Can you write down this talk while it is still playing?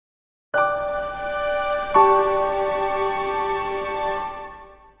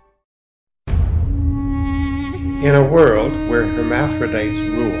In a world where hermaphrodites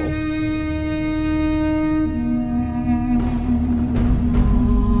rule,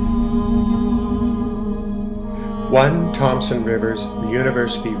 one Thompson Rivers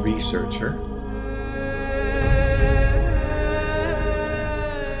University researcher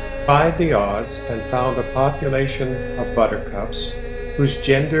defied the odds and found a population of buttercups whose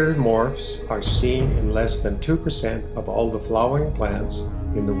gender morphs are seen in less than 2% of all the flowering plants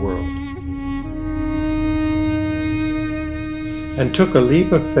in the world, and took a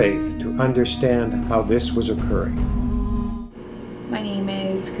leap of faith to understand how this was occurring. My name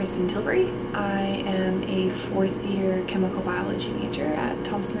is Kristen Tilbury. I am a fourth-year chemical biology major at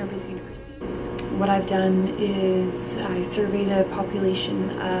Thompson Rivers University. What I've done is I surveyed a population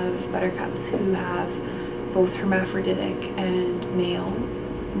of buttercups who have both hermaphroditic and male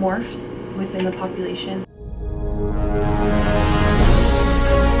morphs within the population.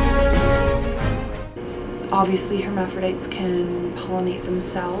 Obviously, hermaphrodites can pollinate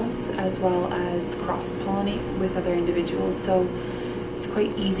themselves as well as cross-pollinate with other individuals, so it's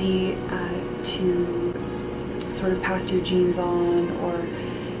quite easy to sort of pass your genes on or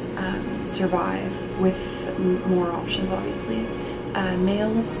survive with more options, obviously.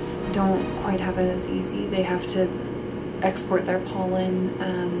 Males don't quite have it as easy. They have to export their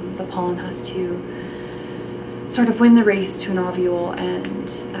pollen. The pollen has to sort of win the race to an ovule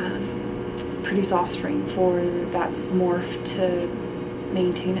and produce offspring for that morph to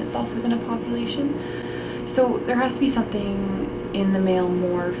maintain itself within a population. So there has to be something in the male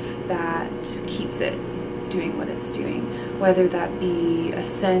morph that keeps it doing what it's doing, whether that be a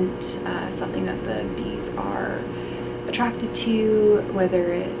scent, something that the bees are attracted to,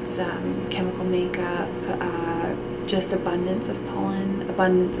 whether it's chemical makeup, just abundance of pollen,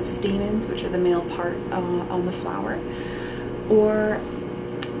 abundance of stamens, which are the male part on the flower, or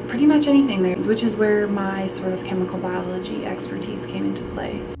pretty much anything there, which is where my sort of chemical biology expertise came into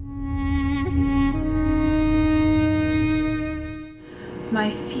play.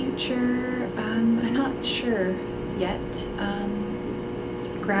 My future, I'm not sure yet.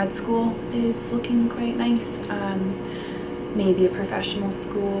 Grad school is looking quite nice. Maybe a professional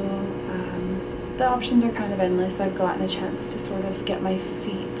school. The options are kind of endless. I've gotten a chance to sort of get my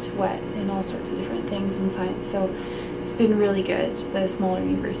feet wet in all sorts of different things in science, so it's been really good. The smaller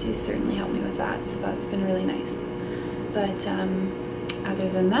universities certainly helped me with that, so that's been really nice. But other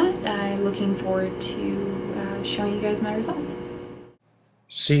than that, I'm looking forward to showing you guys my results.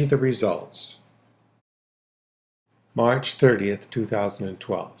 See the results. March 30th,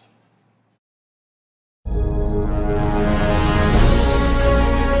 2012.